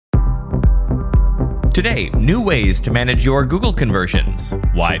Today, new ways to manage your Google conversions.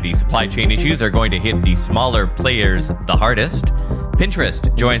 Why the supply chain issues are going to hit the smaller players the hardest.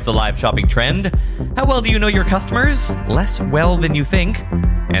 Pinterest joins the live shopping trend. How well do you know your customers? Less well than you think.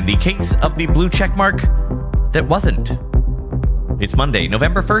 And the case of the blue check mark that wasn't. It's Monday,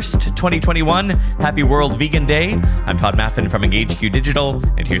 November 1st, 2021. Happy World Vegan Day. I'm Todd Maffin from EngageQ Digital,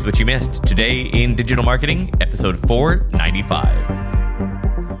 and here's what you missed today in Digital Marketing, episode 495.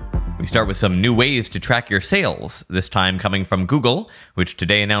 We start with some new ways to track your sales, this time coming from Google, which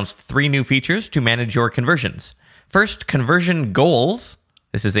today announced 3 new features to manage your conversions. First, conversion goals.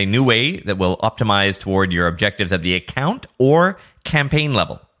 This is a new way that will optimize toward your objectives at the account or campaign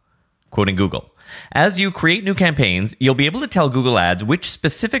level. Quoting Google, as you create new campaigns, you'll be able to tell Google Ads which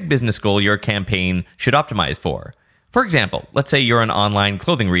specific business goal your campaign should optimize for. For example, let's say you're an online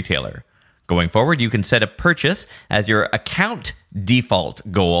clothing retailer. Going forward, you can set a purchase as your account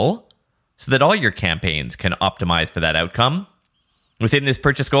default goal so that all your campaigns can optimize for that outcome. Within this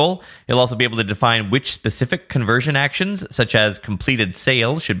purchase goal, you'll also be able to define which specific conversion actions, such as completed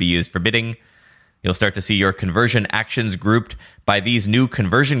sale, should be used for bidding. You'll start to see your conversion actions grouped by these new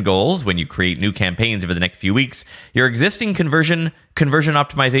conversion goals when you create new campaigns over the next few weeks. Your existing conversion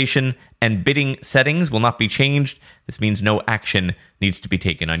optimization, and bidding settings will not be changed. This means no action needs to be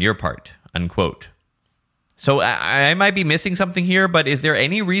taken on your part, unquote. So I might be missing something here, but is there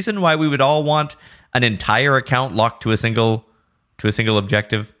any reason why we would all want an entire account locked to a single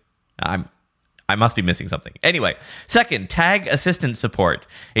objective? I must be missing something. Anyway, second, tag assistant support,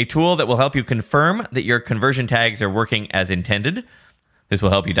 a tool that will help you confirm that your conversion tags are working as intended. This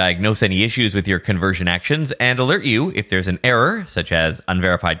will help you diagnose any issues with your conversion actions and alert you if there's an error, such as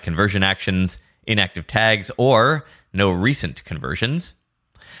unverified conversion actions, inactive tags, or no recent conversions.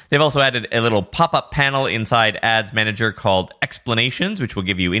 They've also added a little pop-up panel inside Ads Manager called Explanations, which will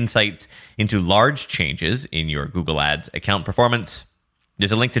give you insights into large changes in your Google Ads account performance.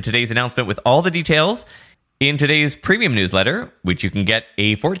 There's a link to today's announcement with all the details in today's premium newsletter, which you can get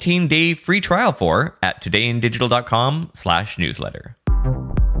a 14-day free trial for at todayindigital.com/newsletter.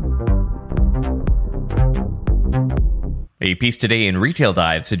 A piece today in Retail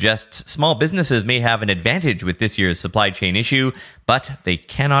Dive suggests small businesses may have an advantage with this year's supply chain issue, but they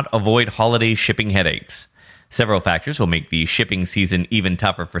cannot avoid holiday shipping headaches. Several factors will make the shipping season even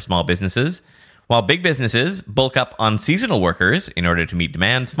tougher for small businesses. While big businesses bulk up on seasonal workers in order to meet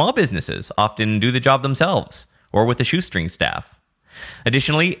demand, small businesses often do the job themselves or with a shoestring staff.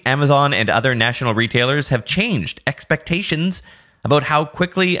 Additionally, Amazon and other national retailers have changed expectations about how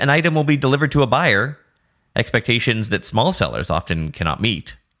quickly an item will be delivered to a buyer, expectations that small sellers often cannot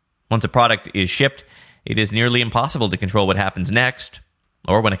meet. Once a product is shipped, it is nearly impossible to control what happens next,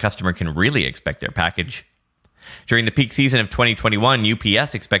 or when a customer can really expect their package. During the peak season of 2021,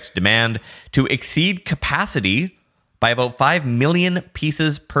 UPS expects demand to exceed capacity by about 5 million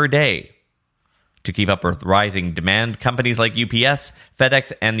pieces per day. To keep up with rising demand, companies like UPS,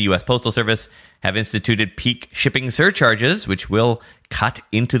 FedEx, and the U.S. Postal Service have instituted peak shipping surcharges, which will cut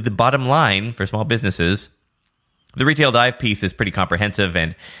into the bottom line for small businesses. The Retail Dive piece is pretty comprehensive,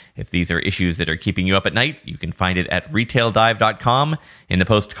 and if these are issues that are keeping you up at night, you can find it at retaildive.com in the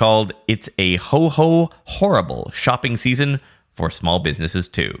post called "It's a Ho-Ho Horrible Shopping Season for Small Businesses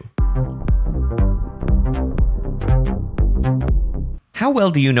Too." How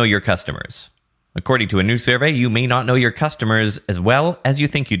well do you know your customers? According to a new survey, you may not know your customers as well as you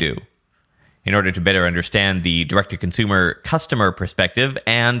think you do. In order to better understand the direct-to-consumer customer perspective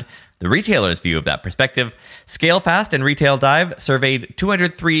and the retailer's view of that perspective, ScaleFast and Retail Dive surveyed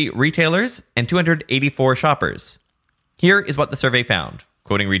 203 retailers and 284 shoppers. Here is what the survey found,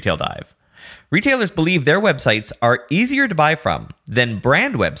 quoting Retail Dive. Retailers believe their websites are easier to buy from than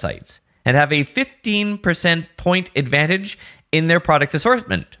brand websites and have a 15% point advantage in their product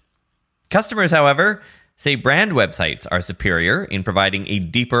assortment. Customers, however, say brand websites are superior in providing a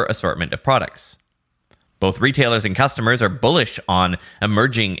deeper assortment of products. Both retailers and customers are bullish on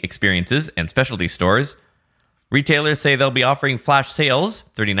emerging experiences and specialty stores. Retailers say they'll be offering flash sales,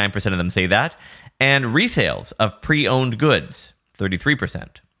 39% of them say that, and resales of pre-owned goods,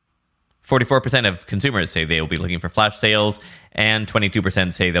 33%. 44% of consumers say they will be looking for flash sales, and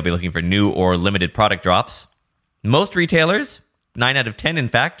 22% say they'll be looking for new or limited product drops. Most retailers, 9 out of 10 in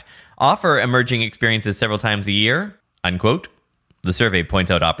fact, offer emerging experiences several times a year, unquote. The survey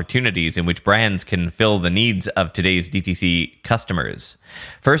points out opportunities in which brands can fill the needs of today's DTC customers.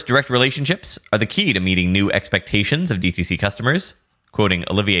 First, direct relationships are the key to meeting new expectations of DTC customers. Quoting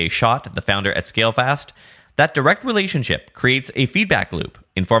Olivier Schott, the founder at ScaleFast, that direct relationship creates a feedback loop,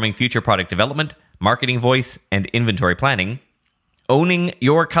 informing future product development, marketing voice, and inventory planning. Owning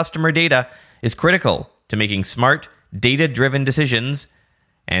your customer data is critical to making smart, data-driven decisions,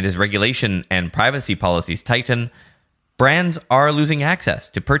 and as regulation and privacy policies tighten, brands are losing access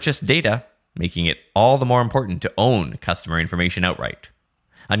to purchased data, making it all the more important to own customer information outright.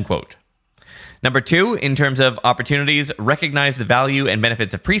 Unquote. Number 2, in terms of opportunities, recognize the value and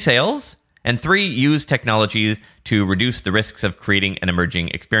benefits of pre-sales. And 3, use technologies to reduce the risks of creating an emerging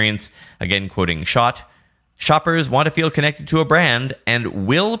experience. Again, quoting Schott, shoppers want to feel connected to a brand and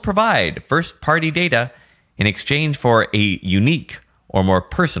will provide first-party data in exchange for a unique or more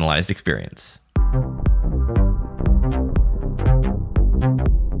personalized experience.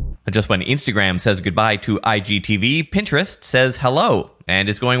 Just when Instagram says goodbye to IGTV, Pinterest says hello and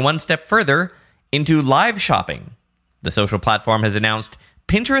is going one step further into live shopping. The social platform has announced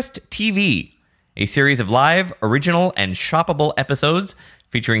Pinterest TV, a series of live, original, and shoppable episodes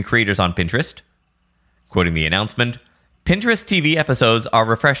featuring creators on Pinterest. Quoting the announcement, Pinterest TV episodes are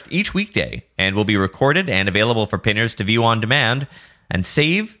refreshed each weekday and will be recorded and available for pinners to view on demand and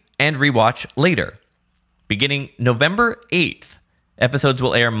save and rewatch later. Beginning November 8th, episodes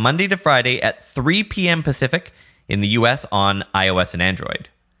will air Monday to Friday at 3 p.m. Pacific in the US on iOS and Android.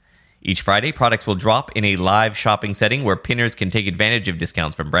 Each Friday, products will drop in a live shopping setting where pinners can take advantage of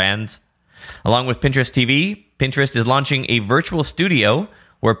discounts from brands. Along with Pinterest TV, Pinterest is launching a virtual studio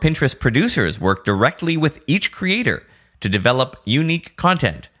where Pinterest producers work directly with each creator to develop unique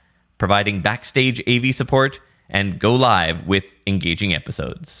content, providing backstage AV support and go live with engaging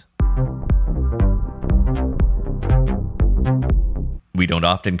episodes. We don't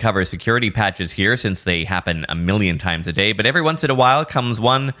often cover security patches here since they happen a million times a day, but every once in a while comes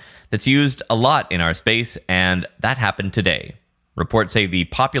one that's used a lot in our space, and that happened today. Reports say the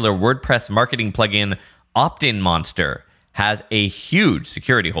popular WordPress marketing plugin Opt-in Monster has a huge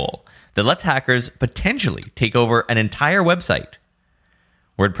security hole that lets hackers potentially take over an entire website.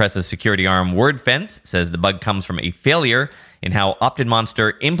 WordPress's security arm WordFence says the bug comes from a failure in how Opt-in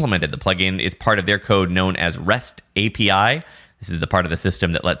Monster implemented the plugin. It's part of their code known as REST API. This is the part of the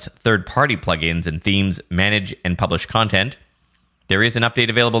system that lets third-party plugins and themes manage and publish content. There is an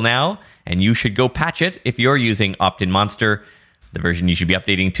update available now, and you should go patch it if you're using Opt-in Monster. The version you should be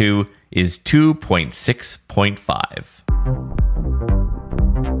updating to is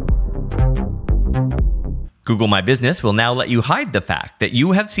 2.6.5. Google My Business will now let you hide the fact that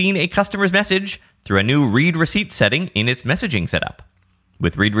you have seen a customer's message through a new read receipt setting in its messaging setup.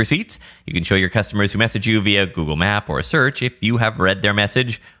 With read receipts, you can show your customers who message you via Google Map or search if you have read their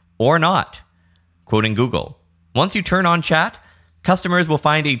message or not. Quoting Google, once you turn on chat, customers will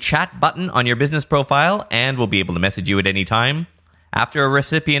find a chat button on your business profile and will be able to message you at any time. After a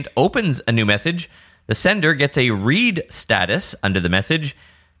recipient opens a new message, the sender gets a read status under the message.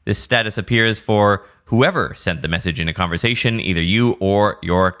 This status appears for whoever sent the message in a conversation, either you or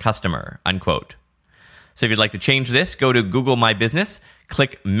your customer, unquote. So if you'd like to change this, go to Google My Business,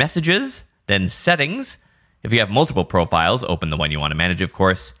 click Messages, then Settings. If you have multiple profiles, open the one you want to manage, of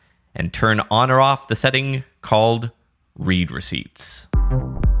course, and turn on or off the setting called Read Receipts.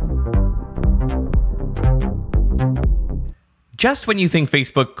 Just when you think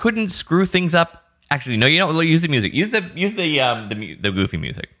Facebook couldn't screw things up, actually, no, you don't use the music. Use the goofy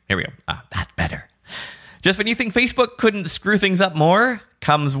music. Here we go. That's better. Just when you think Facebook couldn't screw things up more,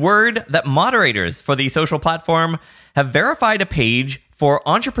 comes word that moderators for the social platform have verified a page for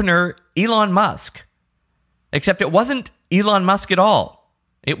entrepreneur Elon Musk. Except it wasn't Elon Musk at all.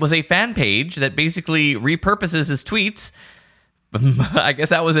 It was a fan page that basically repurposes his tweets. I guess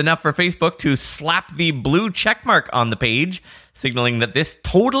that was enough for Facebook to slap the blue checkmark on the page, signaling that this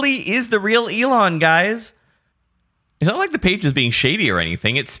totally is the real Elon, guys. It's not like the page is being shady or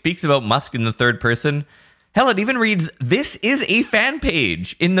anything. It speaks about Musk in the third person. Hell, it even reads, "This is a fan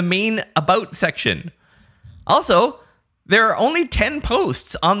page" in the main About section. Also, there are only 10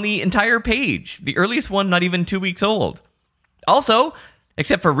 posts on the entire page, the earliest one not even 2 weeks old. Also,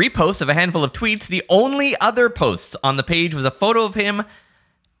 except for reposts of a handful of tweets, the only other posts on the page was a photo of him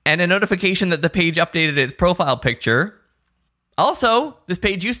and a notification that the page updated its profile picture. Also, this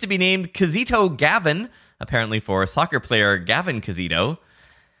page used to be named Casito Gavin, apparently for soccer player Gavin Casito.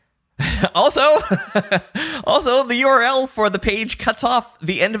 Also, the URL for the page cuts off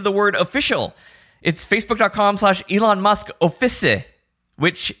the end of the word official. It's facebook.com/Elon Musk Office,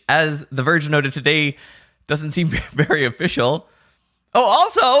 which, as the Verge noted today, doesn't seem very official. Oh,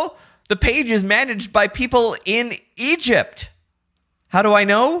 also, the page is managed by people in Egypt. How do I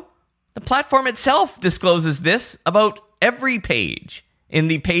know? The platform itself discloses this about every page in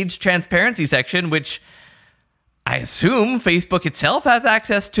the page transparency section, which I assume Facebook itself has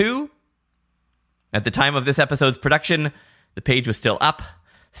access to. At the time of this episode's production, the page was still up,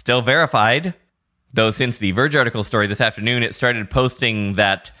 still verified. Though since the Verge article story this afternoon, it started posting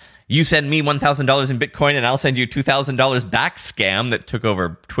that you send me $1,000 in Bitcoin and I'll send you $2,000 back scam that took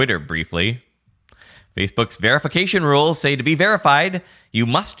over Twitter briefly. Facebook's verification rules say to be verified, you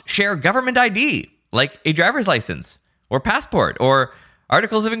must share government ID, like a driver's license or passport or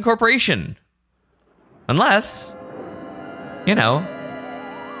articles of incorporation. Unless, you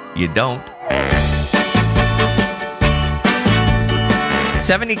don't.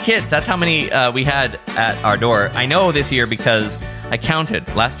 70 kids, that's how many we had at our door. I know this year because I counted.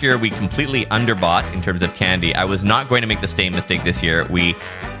 Last year, we completely underbought in terms of candy. I was not going to make the same mistake this year. We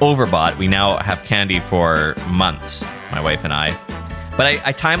overbought. We now have candy for months, my wife and I. But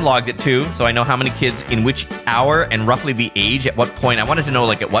I time logged it too, so I know how many kids in which hour and roughly the age, at what point. I wanted to know,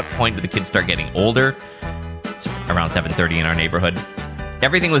 at what point do the kids start getting older? It's around 7:30 in our neighborhood.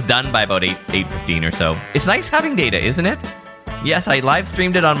 Everything was done by about 8:15 or so. It's nice having data, isn't it? Yes, I live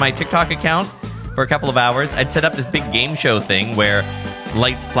streamed it on my TikTok account for a couple of hours. I'd set up this big game show thing where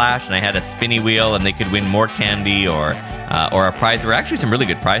lights flash and I had a spinny wheel and they could win more candy or a prize. There were actually some really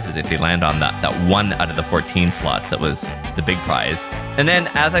good prizes if they land on that 1 out of the 14 slots. That was the big prize. And then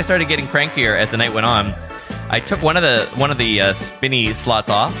as I started getting crankier as the night went on, I took one of the spinny slots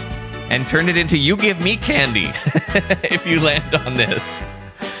off and turned it into you give me candy if you land on this.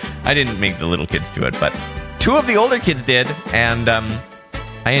 I didn't make the little kids do it, but 2 of the older kids did, and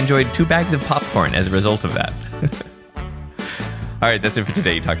I enjoyed 2 bags of popcorn as a result of that. All right, that's it for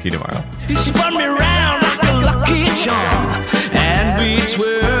today. Talk to you tomorrow. He spun me round like a lucky charm, and we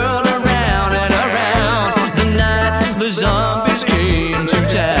twirled around and around. The night the zombies came to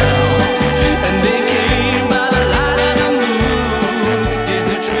town, and they came by the light of the moon, did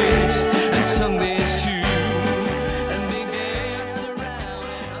the twist and sung this tune, and they danced around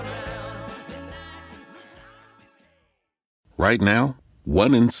and around. Right now,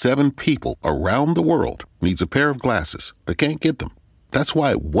 1 in 7 people around the world needs a pair of glasses but can't get them. That's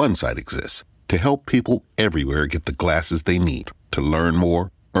why OneSight exists, to help people everywhere get the glasses they need to learn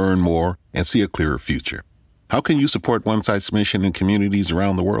more, earn more, and see a clearer future. How can you support OneSight's mission in communities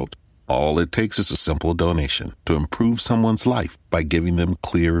around the world? All it takes is a simple donation to improve someone's life by giving them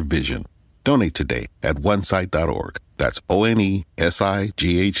clear vision. Donate today at onesight.org. That's ONESIGHT.org.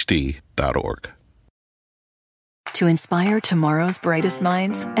 To inspire tomorrow's brightest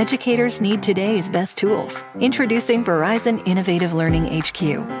minds, educators need today's best tools. Introducing Verizon Innovative Learning HQ,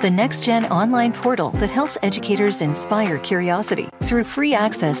 the next-gen online portal that helps educators inspire curiosity. Through free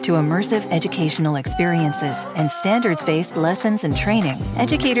access to immersive educational experiences and standards-based lessons and training,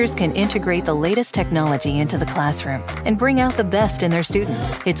 educators can integrate the latest technology into the classroom and bring out the best in their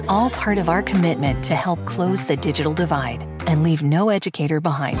students. It's all part of our commitment to help close the digital divide and leave no educator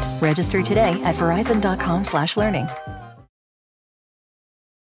behind. Register today at verizon.com/learning.